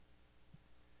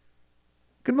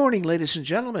Good morning, ladies and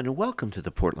gentlemen, and welcome to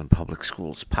the Portland Public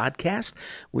Schools podcast.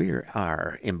 We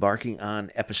are embarking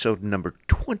on episode number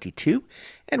 22,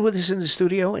 and with us in the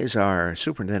studio is our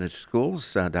superintendent of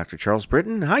schools, Dr. Charles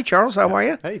Britton. Hi, Charles. How are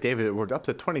you? Hey, David, we're up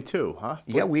to 22, huh?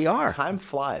 Yeah, we are. Time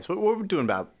flies. What were we doing,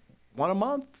 about one a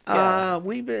month?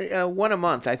 We've one a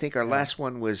month. I think our last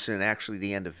one was in actually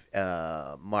the end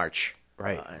of March,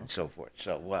 Right. and so forth.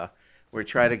 So we're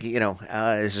trying to,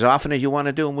 as often as you want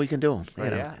to do them, we can do them.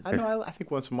 Right, yeah. I think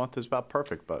once a month is about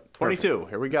perfect, but 22,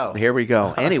 here we go. Here we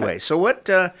go. Anyway, so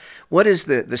what is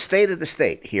the state of the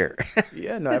state here?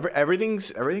 Yeah, no, everything's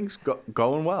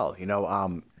going well.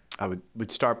 I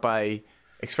would start by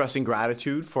expressing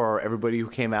gratitude for everybody who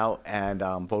came out and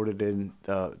voted in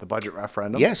the budget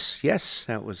referendum. Yes,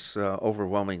 that was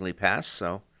overwhelmingly passed.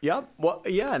 So Yep. Well,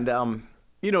 yeah, and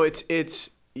it's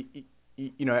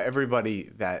everybody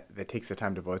that takes the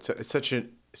time to vote. So it's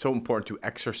so important to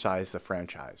exercise the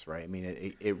franchise, right? I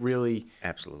mean, it really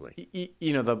absolutely.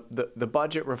 The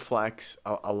budget reflects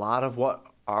a lot of what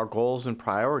our goals and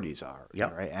priorities are.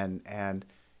 Yep. Right. And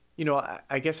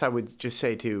I guess I would just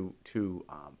say to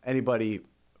anybody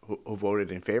who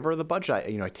voted in favor of the budget,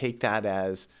 I take that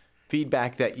as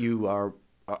feedback that you are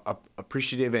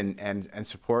appreciative and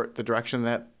support the direction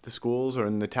that the schools or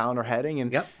in the town are heading.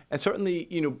 And Yep. and certainly,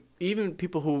 even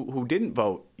people who didn't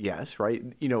vote yes, right?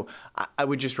 I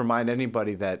would just remind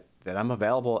anybody that I'm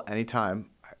available anytime.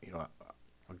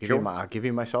 I'll give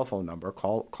you my cell phone number.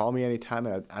 Call me anytime,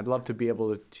 and I'd love to be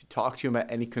able to talk to you about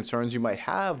any concerns you might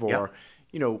have, or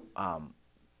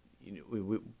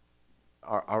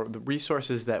the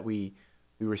resources that we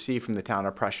receive from the town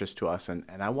are precious to us, and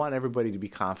I want everybody to be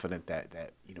confident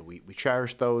that we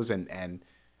cherish those and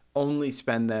only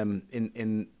spend them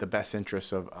in the best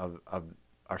interests of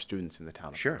our students in the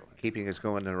town. Sure, keeping us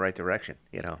going in the right direction.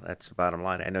 That's the bottom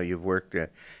line. I know you've worked.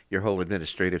 Your whole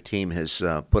administrative team has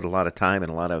put a lot of time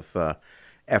and a lot of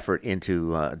effort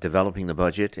into developing the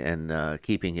budget and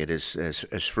keeping it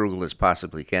as frugal as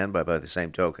possibly can. But by the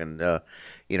same token,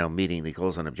 meeting the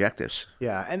goals and objectives.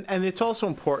 Yeah, and it's also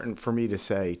important for me to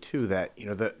say too that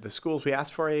the schools, we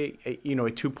asked for a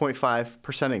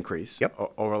 2.5% increase.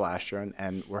 Yep. Over last year,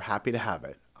 and we're happy to have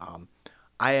it.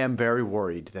 I am very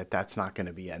worried that that's not going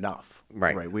to be enough.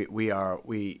 Right. Right.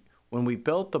 When we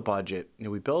built the budget,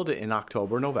 we built it in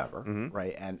October, November, Mm-hmm.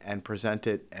 right, and present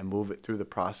it and move it through the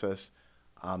process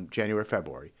January,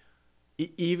 February.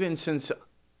 Even since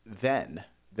then,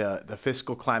 the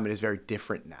fiscal climate is very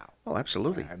different now. Oh,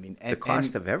 absolutely. I mean, the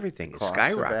cost of everything is cost of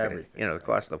skyrocketed. everything, The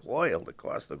cost of oil, the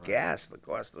cost of gas, the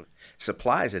cost of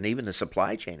supplies, and even the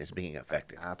supply chain is being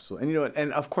affected. Absolutely,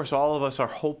 and of course, all of us are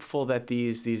hopeful that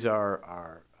these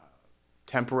are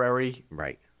temporary,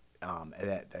 Right. and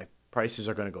that prices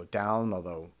are going to go down.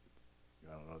 Although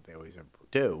I don't know if they always ever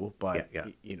do, but Yeah.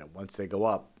 once they go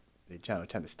up, they tend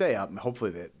to stay up, and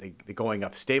hopefully the going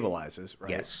up stabilizes,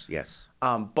 right? Yes.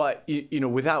 But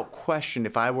without question,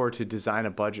 if I were to design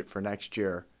a budget for next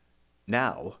year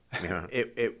now, Yeah.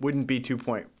 it wouldn't be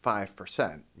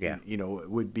 2.5%. Yeah. It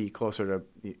would be closer to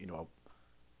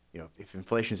if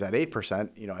inflation's at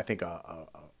 8%, I think a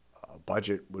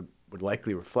budget would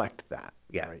likely reflect that.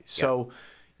 Yeah. Right? So,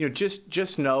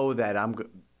 just know that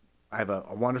I have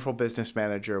a wonderful business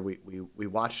manager. We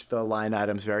watch the line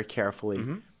items very carefully.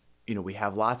 Mm-hmm. We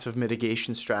have lots of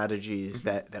mitigation strategies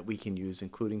that we can use,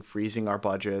 including freezing our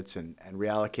budgets and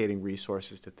reallocating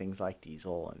resources to things like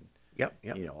diesel and Yep.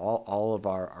 all of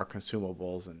our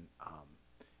consumables. And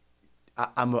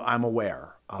I'm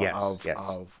aware of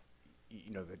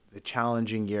the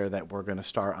challenging year that we're going to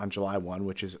start on July 1,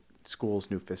 which is school's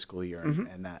new fiscal year,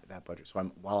 and that budget. So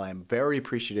while I'm very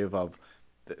appreciative of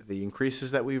the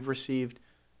increases that we've received,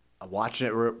 I'm watching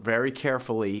it very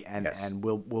carefully, and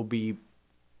we'll be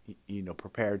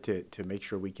prepared to make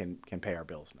sure we can pay our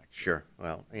bills next year.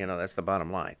 Sure. Well, that's the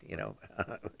bottom line.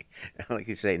 Like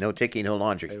you say, no ticky, no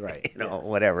laundry. Right. Yes.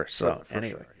 Whatever. So For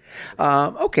anyway,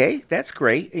 sure. okay, that's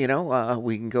great.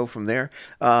 We can go from there.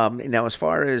 Now, as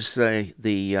far as I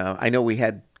know we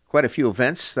had quite a few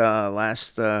events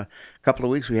last couple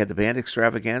of weeks. We had the band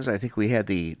extravaganza. I think we had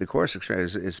the chorus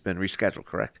extravaganza. It's been rescheduled,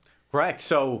 correct? Correct.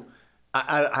 So,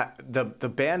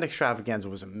 the band extravaganza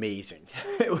was amazing.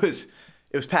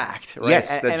 It was packed, right?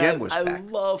 Yes, the gym was packed. I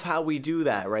love how we do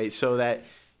that, right? So that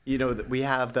that we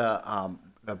have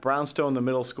the Brownstone, the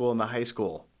middle school, and the high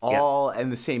school all in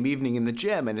the same evening in the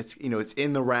gym, and it's it's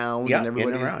in the round, Yeah, and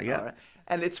everybody's in the round, yeah.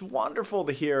 and it's wonderful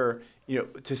to hear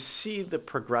to see the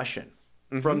progression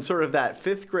from sort of that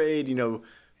fifth grade,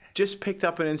 just picked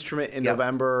up an instrument in Yep.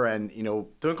 November, and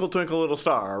Twinkle Twinkle Little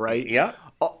Star, right? Yeah.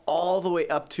 all the way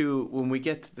up to when we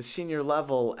get to the senior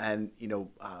level, and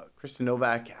Kristen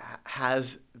Novak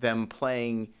has them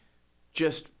playing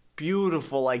just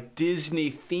beautiful, like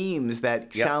Disney themes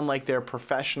that sound like they're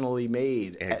professionally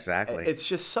made. Exactly. It's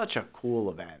just such a cool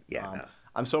event. Yeah.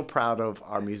 I'm so proud of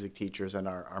our music teachers and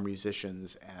our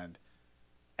musicians, and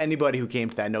anybody who came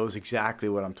to that knows exactly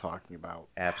what I'm talking about.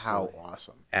 Absolutely. How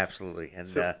awesome. Absolutely. And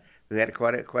we had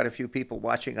quite a few people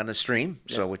watching on the stream,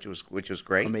 so which was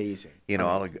great. Amazing.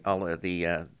 All of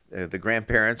the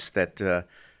grandparents that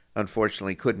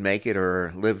unfortunately couldn't make it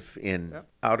or live in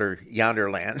outer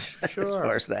yonder lands as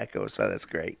far as that goes. So that's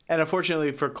great. And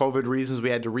unfortunately for COVID reasons, we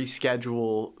had to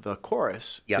reschedule the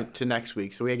chorus to next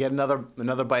week. So we get another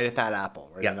bite at that apple,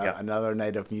 right? Another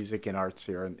night of music and arts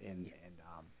here. And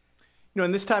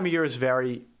this time of year is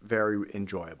very, very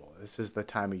enjoyable. This is the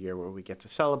time of year where we get to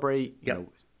celebrate, you know,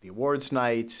 the awards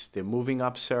nights, the moving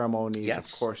up ceremonies,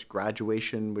 of course,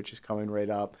 graduation, which is coming right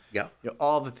up.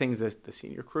 All the things, the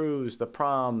senior cruise, the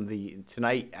prom,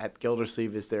 tonight at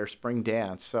Gildersleeve is their spring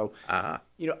dance. So,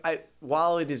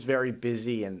 while it is very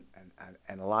busy and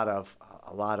a lot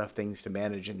of things to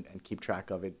manage and keep track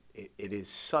of, it is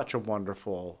such a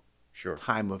wonderful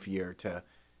time of year to,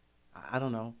 I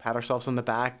don't know, pat ourselves on the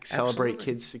back, celebrate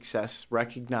kids' success,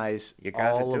 recognize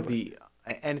all of the,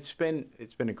 and it's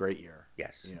been a great year.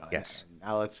 Yes. And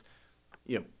now let's,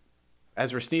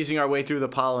 as we're sneezing our way through the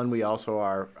pollen, we also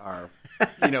are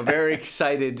very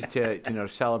excited to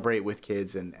celebrate with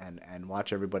kids and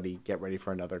watch everybody get ready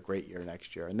for another great year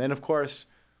next year. And then, of course,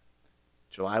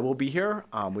 July will be here.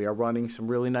 We are running some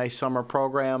really nice summer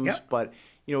programs, but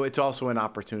it's also an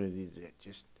opportunity to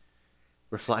just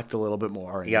reflect a little bit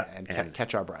more and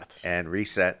catch our breath. And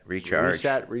reset, recharge.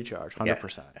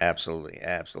 100%. Yeah, absolutely.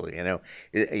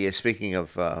 Speaking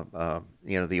of,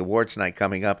 the awards night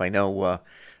coming up, I know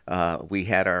we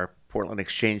had our Portland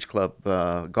Exchange Club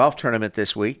golf tournament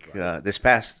this week, this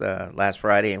past last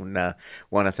Friday, and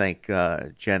want to thank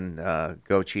Jen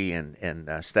Gochi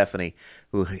and Stephanie,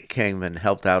 who came and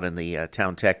helped out in the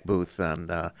Town Tech booth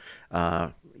on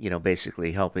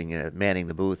basically helping manning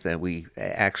the booth, and we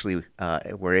actually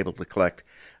were able to collect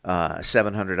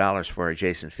 $700 for our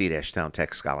Jason Fidesz Town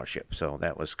Tech scholarship. So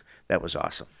that was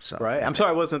awesome. So right, I'm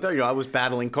sorry I wasn't there. I was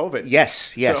battling COVID.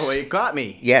 Yes. So it got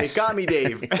me. Yes, it got me,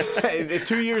 Dave.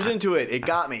 2 years into it, it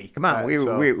got me. Come on, we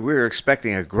were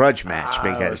expecting a grudge match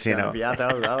because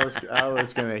I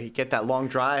was gonna get that long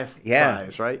drive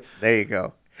prize, right? There you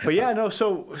go. But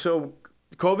so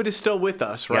COVID is still with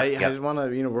us, right? I just want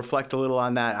to reflect a little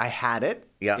on that. I had it.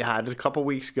 I had it a couple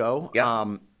weeks ago.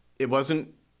 It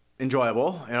wasn't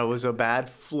enjoyable. It was a bad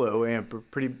flu and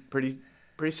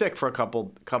pretty sick for a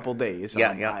couple days.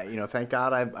 Thank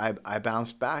God I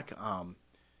bounced back.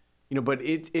 But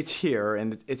it's here,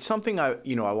 and it's something I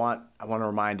want to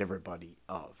remind everybody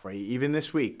of, right? Even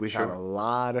this week, we've had a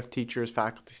lot of teachers,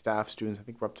 faculty, staff, students. I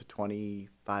think we're up to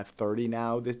 25, 30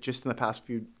 now. Just in the past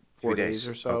four days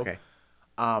or so. Okay.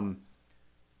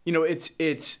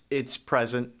 It's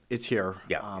present. It's here.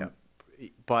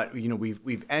 But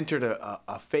we've entered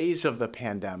a phase of the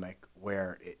pandemic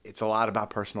where it's a lot about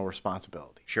personal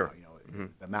responsibility.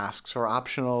 The masks are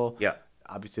optional.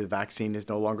 Obviously, the vaccine is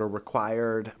no longer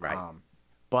required. Right.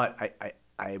 But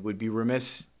I would be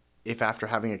remiss if, after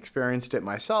having experienced it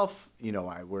myself,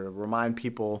 I would remind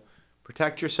people,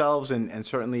 protect yourselves, and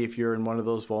certainly if you're in one of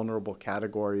those vulnerable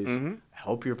categories, I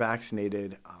hope you're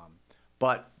vaccinated.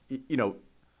 But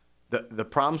the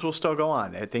proms will still go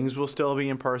on. Things will still be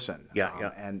in person.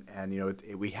 And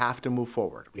we have to move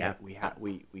forward. We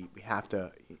have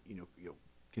to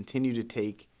continue to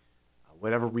take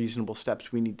whatever reasonable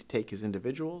steps we need to take as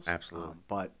individuals. Absolutely.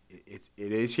 But it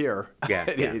is here.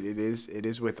 It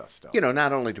is with us still.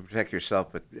 Not only to protect yourself,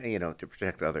 but to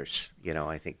protect others.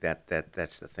 I think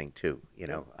that's the thing too.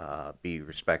 Be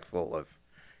respectful of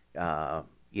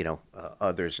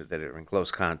others that are in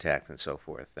close contact and so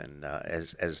forth, and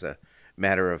as a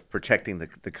matter of protecting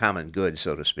the common good,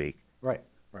 so to speak. Right.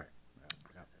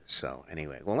 So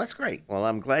anyway, well, that's great. Well,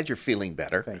 I'm glad you're feeling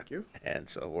better. Thank you. And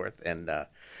so forth, and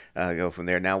go from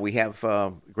there. Now we have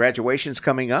graduations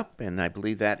coming up, and I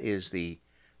believe that is the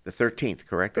 13th,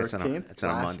 correct? 13th. That's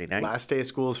on a Monday night. Last day of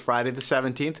school is Friday the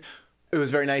 17th. It was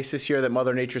very nice this year that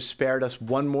Mother Nature spared us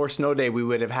one more snow day. We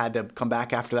would have had to come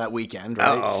back after that weekend,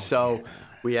 right? So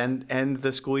we end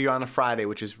the school year on a Friday,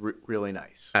 which is really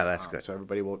nice. Oh, that's good. So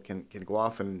everybody can go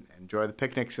off and enjoy the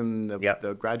picnics and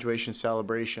the graduation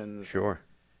celebrations. Sure.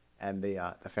 And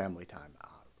the family time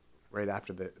right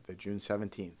after the June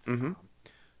 17th.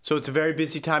 So it's a very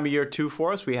busy time of year, too,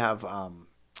 for us. We have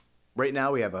right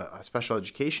now we have a special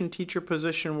education teacher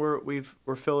position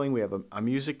we're filling. We have a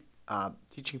music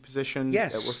teaching position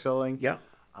Yes. that we're filling. Yeah.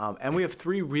 And we have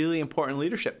 3 really important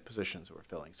leadership positions that we're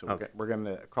filling. So Okay. we're going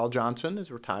to, Carl Johnson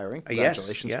is retiring. Yes,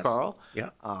 Congratulations, yes. Carl. Yeah.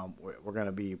 We're going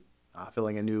to be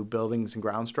filling a new buildings and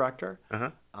grounds director.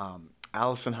 Uh-huh.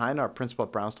 Allison Hine, our principal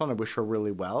at Brownstone, I wish her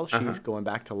really well. She's going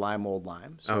back to Lyme Old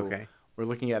Lyme. So Okay. we're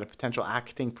looking at a potential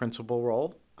acting principal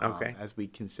role Okay. as we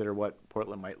consider what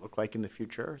Portland might look like in the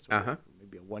future. So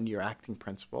maybe a 1-year acting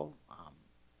principal,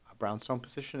 a Brownstone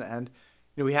position. And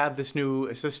we have this new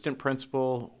assistant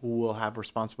principal who will have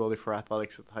responsibility for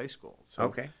athletics at the high school. So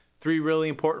Okay. 3 really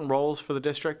important roles for the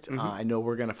district. I know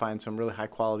we're going to find some really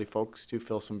high-quality folks to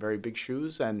fill some very big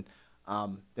shoes, and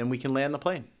then we can land the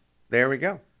plane. There we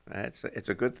go. It's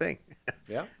a good thing.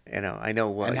 Yeah. I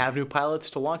know. And have new pilots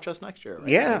to launch us next year, right?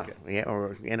 Yeah, Okay. yeah,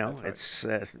 or right. it's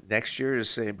next year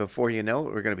is before you know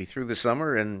it, we're going to be through the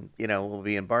summer, and we'll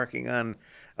be embarking on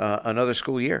another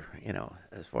school year.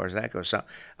 As far as that goes. So,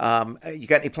 you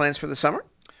got any plans for the summer?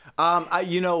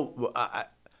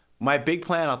 My big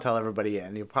plan, I'll tell everybody,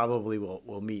 and you probably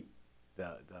will meet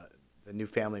the new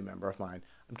family member of mine.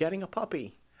 I'm getting a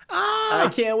puppy. I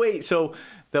can't wait. So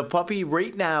the puppy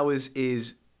right now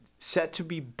is set to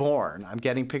be born. I'm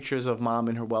getting pictures of mom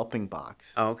in her whelping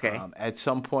box. Okay. At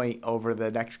some point over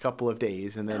the next couple of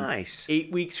days, and then Nice.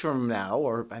 8 weeks from now,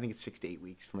 or I think it's 6 to 8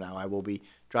 weeks from now, I will be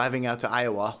driving out to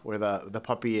Iowa where the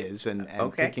puppy is, and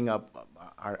Okay. picking up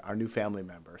our new family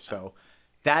member. So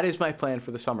that is my plan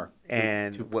for the summer.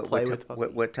 And to what play what, with ty- the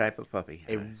puppy. what type of puppy?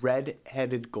 A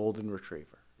red-headed golden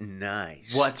retriever.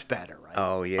 Nice. What's better, right?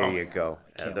 Oh, yeah, you yeah. go.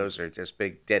 I can't Those are just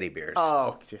big teddy bears.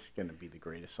 Oh, just gonna be the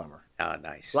greatest summer. Oh,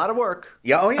 nice. A lot of work.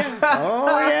 Yeah. Oh yeah.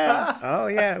 Oh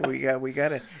yeah. Oh yeah. We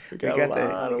got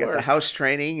the house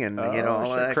training and all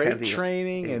sure. that Crate kind of deal.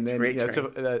 training, Yeah, and then crate so,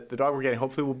 training. the dog we're getting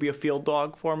hopefully will be a field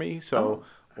dog for me. So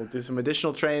we'll do some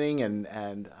additional training, and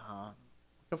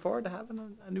looking forward to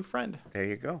having a new friend. There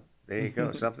you go. There you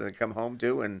go. Something to come home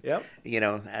to, and Yep.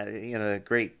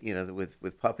 great.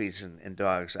 With puppies and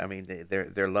dogs. I mean,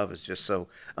 their love is just so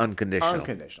unconditional.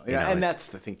 Unconditional. Yeah, and that's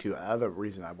the thing too. Other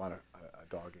reason I want a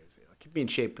dog is keep me in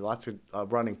shape. Lots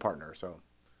of running partner. So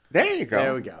there you go.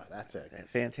 there we go. That's it.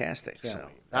 Fantastic. Yeah, So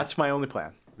that's my only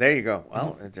plan. there you go.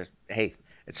 Well, hey,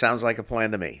 it sounds like a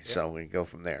plan to me. So we go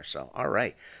from there. So all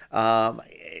right.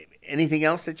 Anything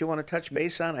else that you want to touch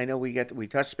base on? I know we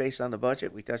touched base on the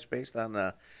budget. We touched base on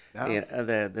the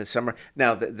summer.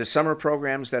 Now the summer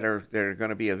programs that are going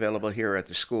to be available here at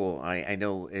the school. I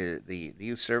know the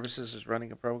youth services is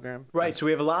running a program. Right. So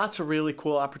we have lots of really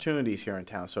cool opportunities here in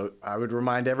town. So I would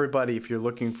remind everybody, if you're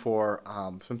looking for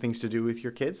some things to do with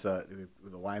your kids, the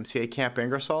YMCA Camp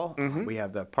Ingersoll. We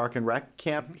have the Park and Rec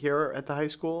Camp here at the high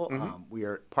school. We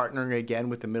are partnering again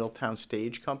with the Middletown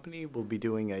Stage Company. We'll be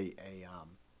doing a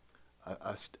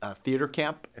theater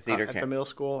camp at the middle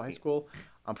school, high school.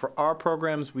 For our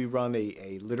programs, we run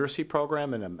a literacy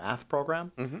program and a math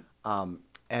program.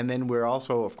 And then we're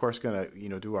also, of course, going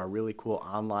to do our really cool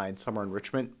online summer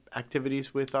enrichment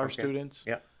activities with our students.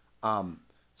 Yeah.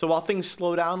 So while things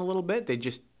slow down a little bit, they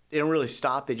don't really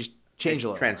stop. They just change a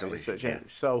little. Translation, Right?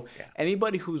 So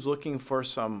anybody who's looking for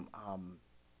some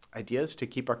ideas to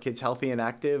keep our kids healthy and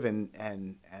active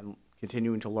and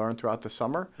continuing to learn throughout the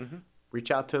summer, reach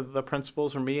out to the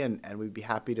principals or me, and we'd be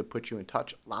happy to put you in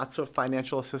touch. Lots of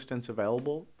financial assistance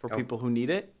available for people who need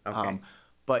it. Okay.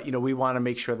 But we want to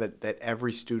make sure that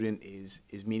every student is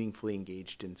meaningfully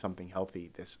engaged in something healthy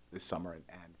this summer.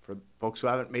 And for folks who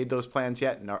haven't made those plans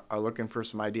yet and are looking for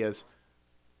some ideas,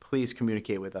 please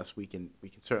communicate with us. We can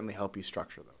certainly help you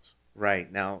structure those.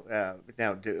 Right now,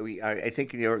 I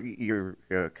think your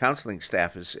counseling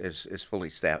staff is fully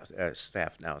staffed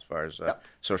now as far as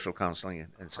social counseling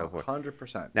and so forth.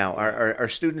 100%. Now, are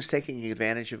students taking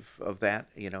advantage of that?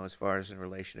 As far as in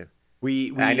relation to,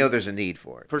 I know there's a need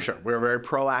for it. For sure. We're very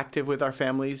proactive with our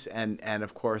families, and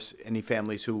of course, any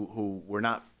families who we're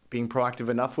not being proactive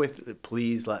enough with,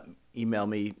 please email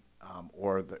me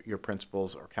or your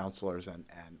principals or counselors, and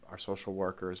our social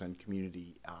workers and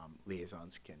community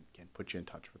liaisons can put you in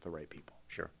touch with the right people.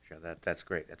 Sure. That's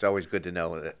great. It's always good to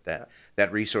know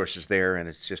that resource is there, and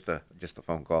it's just a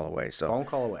phone call away. So phone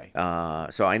call away.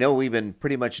 So I know we've been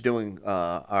pretty much doing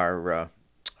our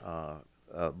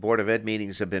Board of Ed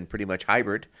meetings have been pretty much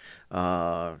hybrid.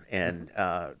 And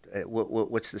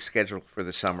what's the schedule for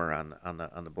the summer on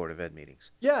the Board of Ed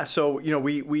meetings? Yeah, so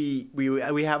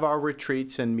we have our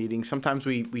retreats and meetings. Sometimes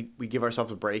we give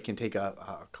ourselves a break and take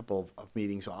a couple of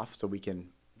meetings off so we can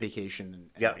vacation.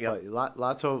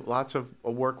 Lots of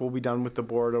work will be done with the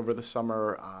board over the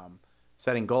summer,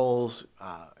 setting goals,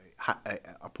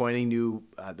 appointing new.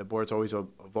 The board's always a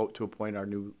vote to appoint our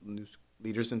new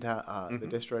leaders in the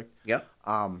district. Yeah.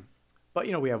 But,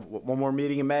 we have one more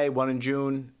meeting in May, one in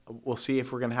June. We'll see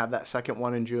if we're going to have that second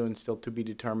one in June, still to be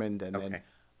determined. And then,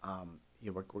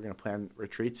 we're going to plan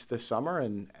retreats this summer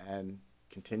and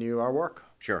continue our work.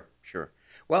 Sure.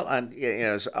 Well,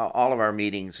 as all of our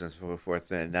meetings and so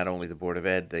forth, not only the Board of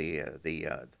Ed,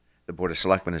 the Board of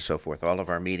Selectmen and so forth, all of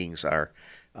our meetings are,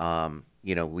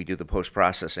 we do the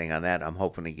post-processing on that. I'm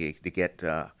hoping to get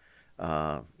this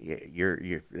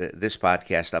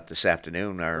podcast up this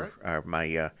afternoon.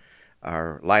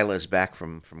 Our Lila's back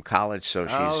from college, so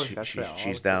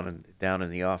she's down in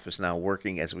the office now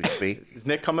working as we speak. Is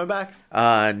Nick coming back?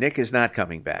 Nick is not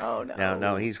coming back. Oh no!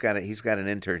 No, he's got an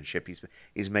internship.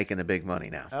 He's making the big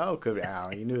money now. Oh, good.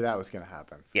 You knew that was going to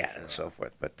happen. Yeah, and so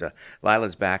forth. But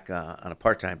Lila's back on a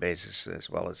part-time basis, as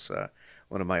well as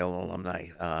one of my old alumni,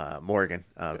 Morgan,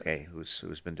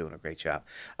 who's been doing a great job.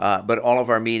 But all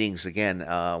of our meetings, again,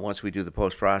 once we do the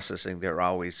post-processing, they're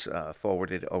always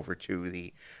forwarded over to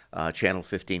the Channel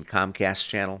 15 Comcast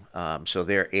channel. So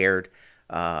they're aired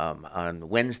on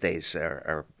Wednesdays.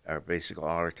 Are basically all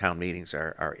our town meetings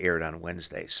are aired on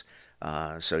Wednesdays.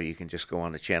 So you can just go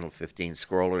on the Channel 15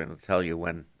 scroller and it'll tell you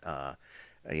when,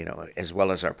 as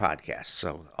well as our podcasts.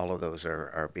 So all of those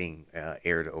are being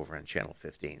aired over on Channel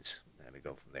 15's.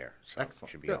 Go from there. So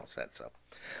excellent. Should be all set. So,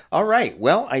 all right.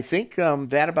 Well, I think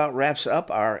that about wraps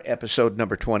up our episode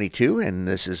number 22. And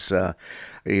this is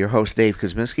your host, Dave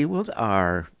Kosminski, with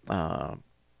our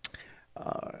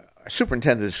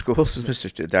superintendent of schools,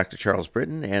 is Dr. Charles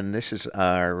Britton. And this is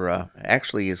our,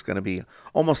 actually is going to be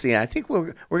almost I think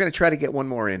we're going to try to get one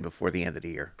more in before the end of the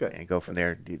year. Good. And go from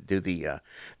there, do the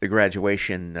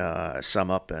graduation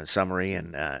summary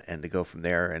and to go from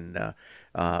there. And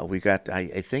we got,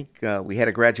 I think we had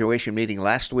a graduation meeting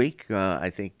last week.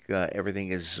 I think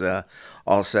everything is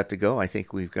all set to go. I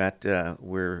think we've got,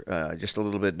 we're just a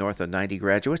little bit north of 90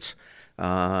 graduates,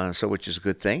 so which is a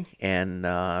good thing. And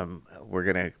we're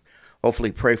going to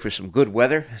hopefully pray for some good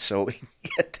weather so we can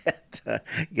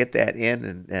get that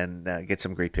in and get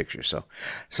some great pictures.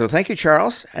 So thank you,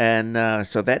 Charles. And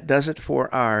so that does it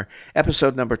for our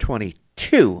episode number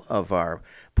 22 of our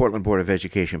Portland Board of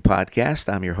Education podcast.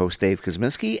 I'm your host, Dave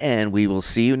Kosminski, and we will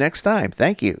see you next time.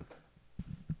 Thank you.